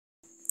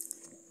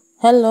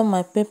Hello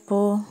my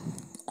people,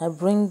 I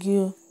bring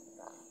you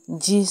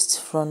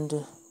gist from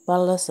the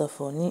palace of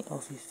Ooni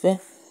of Ife.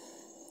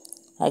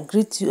 I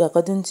greet you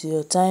according to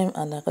your time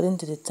and according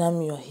to the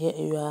time you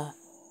are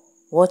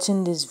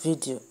watching this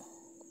video.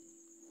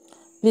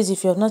 Please,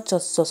 if you have not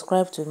just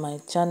subscribed to my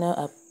channel,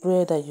 I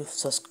pray that you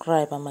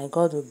subscribe and my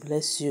God will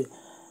bless you.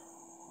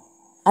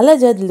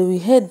 Allegedly, we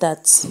heard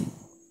that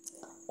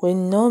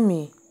Queen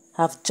Naomi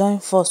have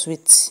joined force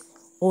with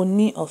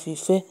Ooni of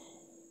Ife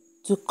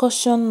to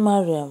caution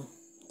Mariam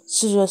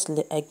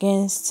seriously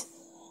against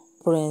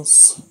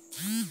Prince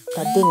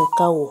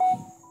Tadenikawo.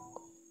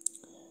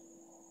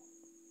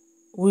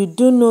 We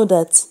do know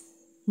that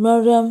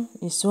Mariam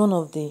is one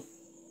of the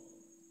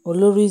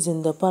Oloris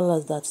in the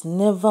palace that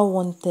never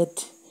wanted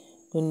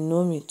Queen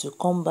Naomi to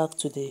come back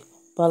to the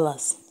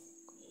palace.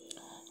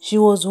 She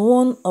was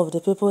one of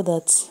the people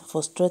that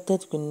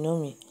frustrated Queen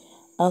Naomi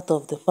out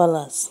of the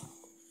palace.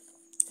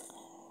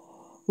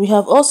 We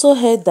have also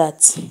heard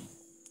that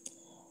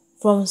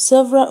from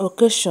several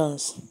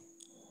occasions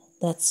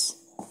that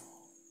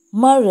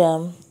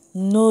Mariam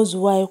knows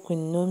why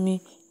Queen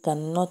Naomi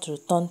cannot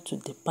return to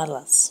the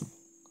palace.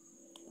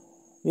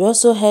 We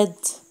also heard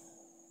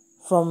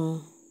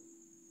from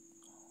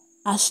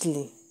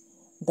Ashley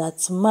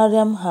that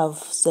Mariam have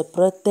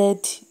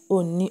separated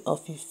Ooni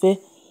of Ife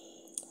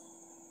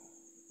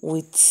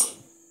with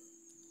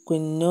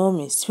Queen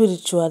Naomi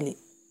spiritually.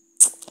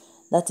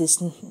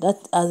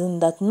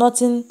 That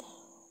nothing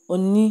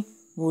Ooni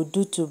will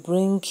do to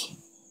bring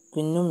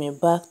Queen Naomi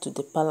back to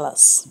the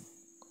palace.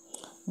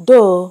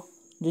 Though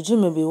Juju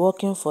may be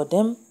working for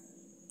them,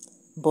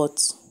 but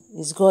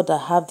it's God that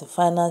have the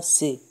final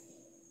say.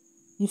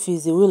 If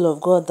it's the will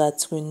of God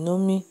that Queen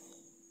Naomi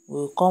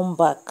will come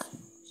back,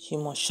 she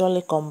must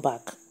surely come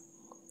back.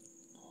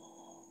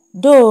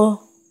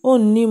 Though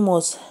Ooni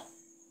must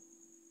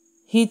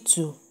heed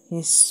to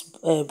his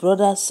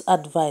brother's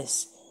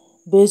advice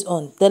based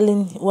on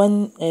telling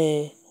when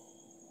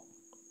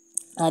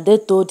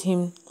Ade told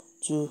him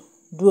to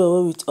do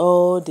away with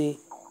all the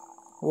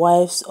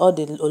wives, all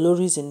the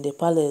Oloris in the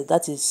palace,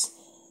 that is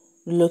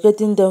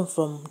relocating them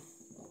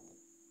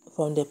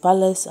from the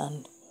palace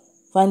and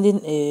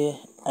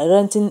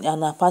renting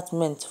an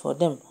apartment for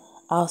them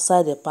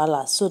outside the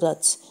palace, so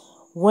that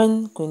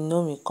when Queen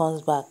Naomi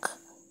comes back,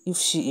 if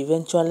she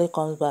eventually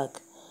comes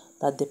back,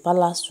 that the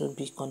palace will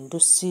be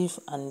conducive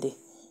and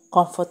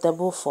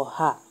comfortable for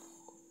her.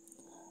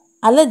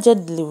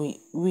 Allegedly,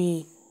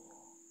 we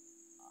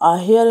are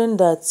hearing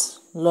that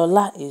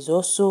Lola is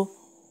also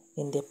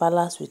in the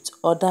palace with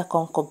other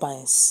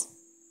concubines.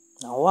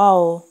 Now,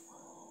 wow!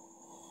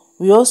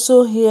 We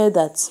also hear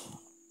that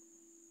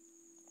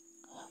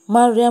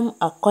Mariam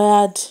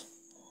acquired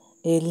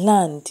a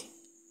land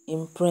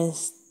in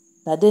Prince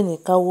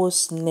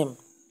Tadenikawo's name.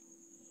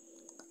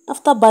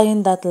 After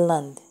buying that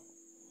land,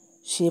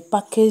 she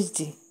packaged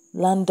the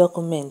land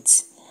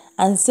documents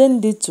and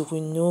sent it to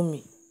Queen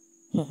Naomi.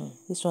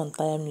 This one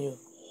tire me.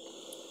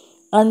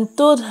 And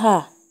told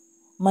her,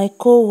 "My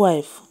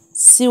co-wife,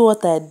 see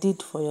what I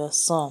did for your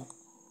son."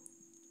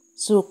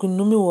 So Queen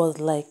Naomi was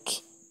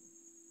like,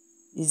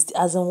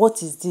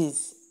 what is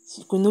this?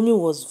 Queen Naomi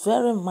was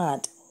very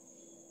mad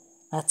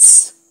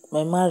at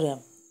my Mariam.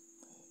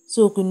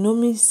 So Queen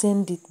Naomi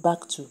sent it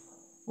back to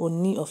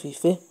Ooni of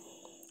Ife,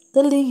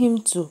 telling him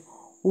to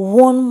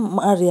warn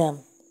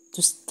Mariam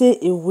to stay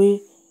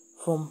away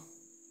from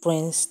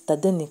Prince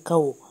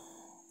Tadenikawo,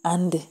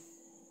 and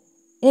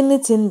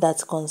anything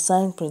that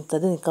concerns Prince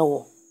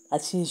Tadenikawo,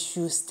 that he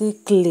should stay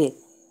clear.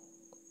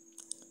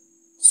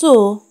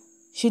 So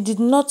she did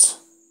not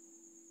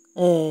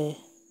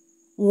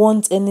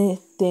want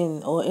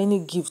anything or any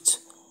gift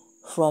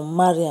from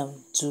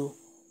Mariam to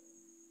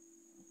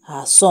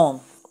her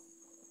son.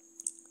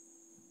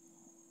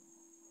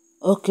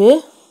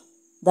 Okay,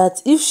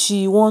 that if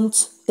she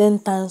wants 10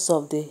 times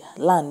of the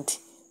land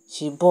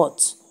she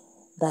bought,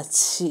 that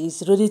she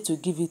is ready to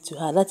give it to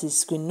her. That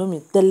is Queen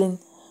Naomi telling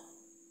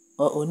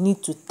Ooni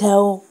to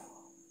tell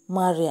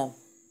Mariam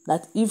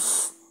that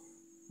if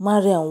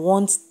Mariam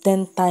wants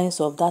 10 times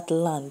of that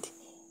land,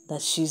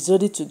 that she is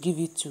ready to give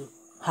it to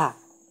her.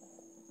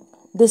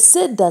 They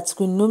said that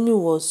Queen Naomi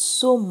was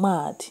so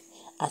mad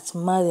at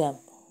Mariam,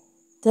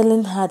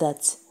 telling her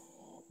that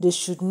they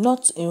should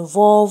not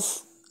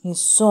involve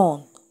his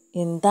son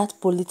in that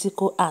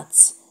political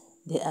act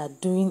they are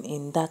doing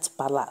in that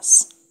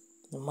palace.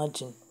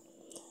 Imagine.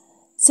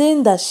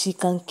 Saying that she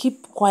can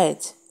keep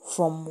quiet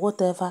from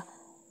whatever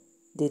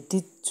they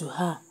did to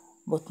her,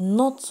 but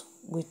not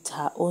with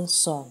her own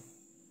son.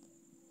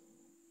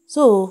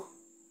 So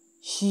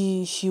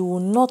she will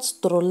not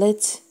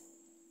tolerate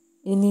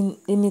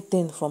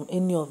anything from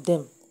any of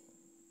them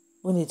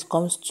when it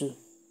comes to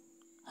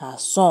her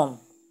son.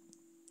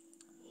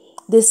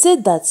 They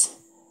said that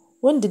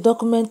when the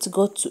document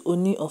got to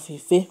Ooni of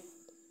Ife,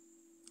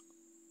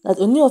 that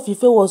Ooni of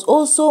Ife was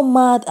also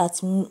mad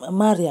at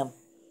Mariam,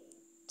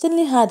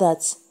 telling her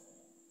that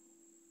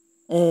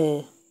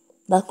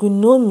Queen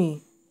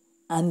Naomi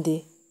and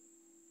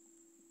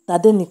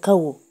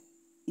Tadenikawo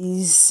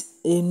is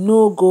a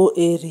no-go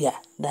area.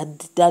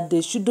 that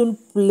they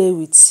shouldn't play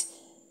with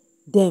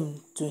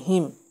them to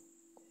him,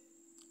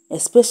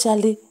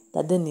 especially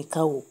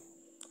Tadenikawo,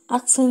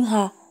 asking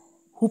her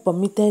who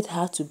permitted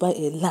her to buy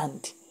a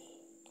land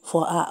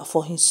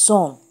for his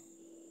son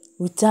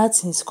without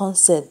his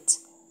consent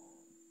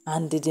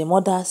and the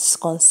mother's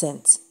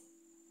consent.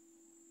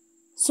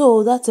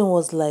 So that thing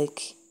was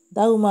like,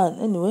 that woman,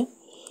 anyway.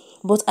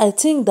 But I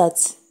think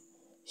that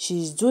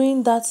she's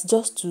doing that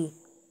just to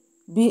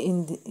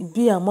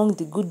be among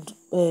the good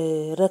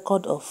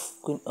record of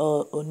Queen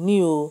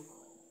Ooni.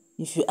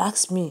 If you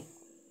ask me,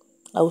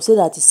 I would say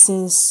that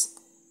since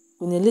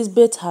Queen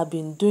Elizabeth had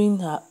been doing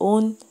her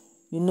own,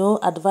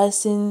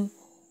 advising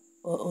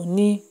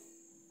Ooni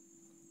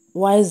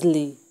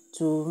wisely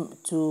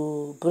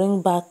to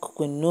bring back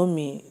Queen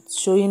Naomi,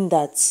 showing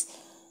that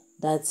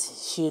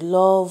she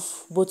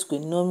love both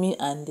Queen Naomi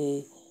and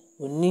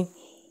Ooni.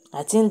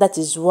 I think that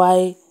is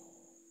why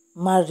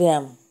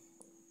Mariam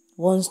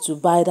wants to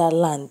buy that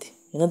land,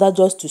 in order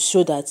just to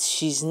show that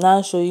she's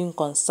now showing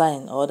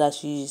concern, or that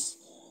she's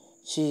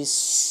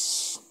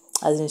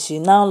as in she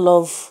now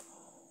love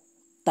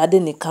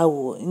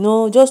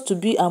Tadenikawo, just to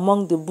be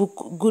among the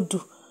good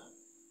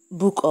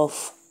book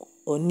of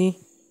Ooni.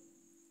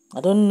 I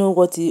don't know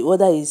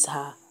whether is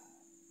her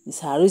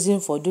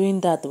reason for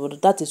doing that,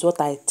 but that is what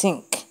I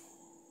think.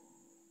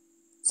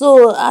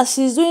 So as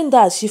she's doing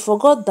that, she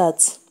forgot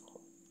that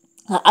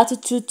her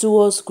attitude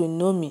towards Queen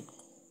Naomi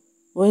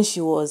when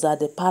she was at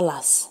the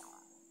palace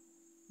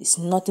is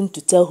nothing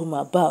to tell home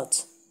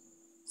about.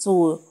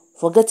 So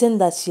forgetting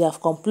that she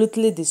have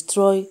completely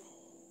destroyed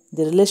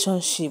the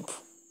relationship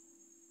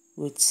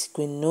with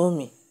Queen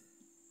Naomi,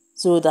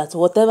 so that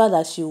whatever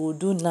that she will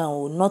do now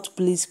will not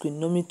please Queen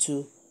Naomi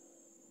to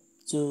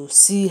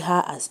see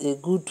her as a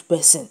good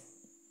person.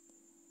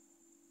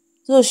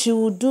 So she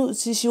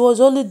was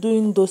only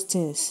doing those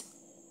things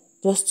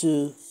just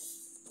to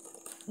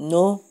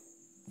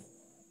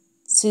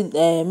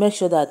make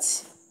sure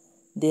that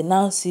they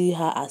now see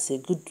her as a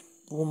good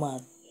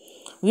woman.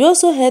 We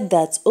also heard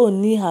that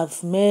Ooni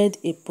have made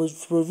a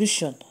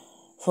provision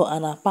for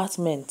an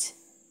apartment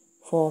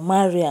for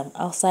Mariam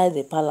outside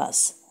the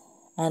palace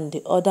and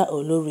the other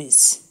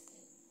Oloris,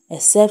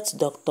 except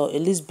Dr.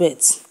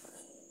 Elizabeth.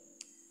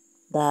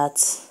 That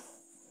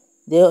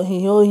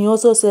he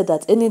also said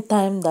that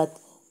anytime that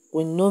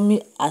Queen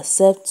Naomi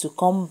accepts to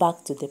come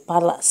back to the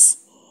palace,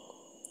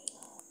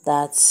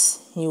 that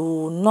he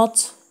will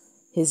not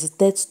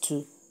hesitate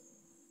to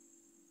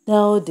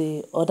tell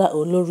the other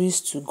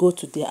Oloris to go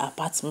to their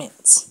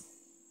apartment.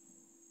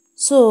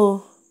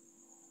 So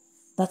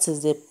that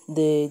is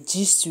the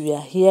gist we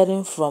are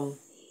hearing from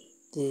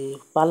the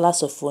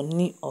palace of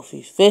Ooni of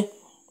Ife.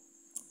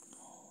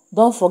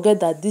 Don't forget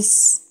that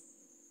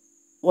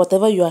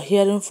whatever you are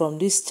hearing from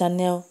this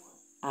channel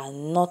are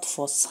not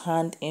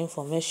first-hand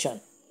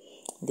information.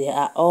 They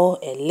are all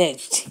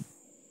alleged,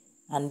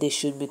 and they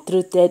should be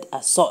treated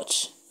as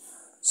such.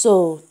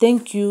 So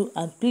thank you,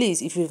 and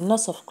please, if you've not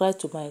subscribed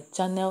to my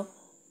channel,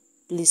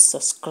 please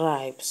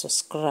subscribe,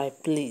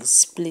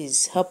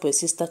 please help your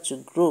sister to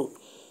grow.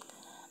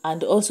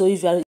 And also, if you are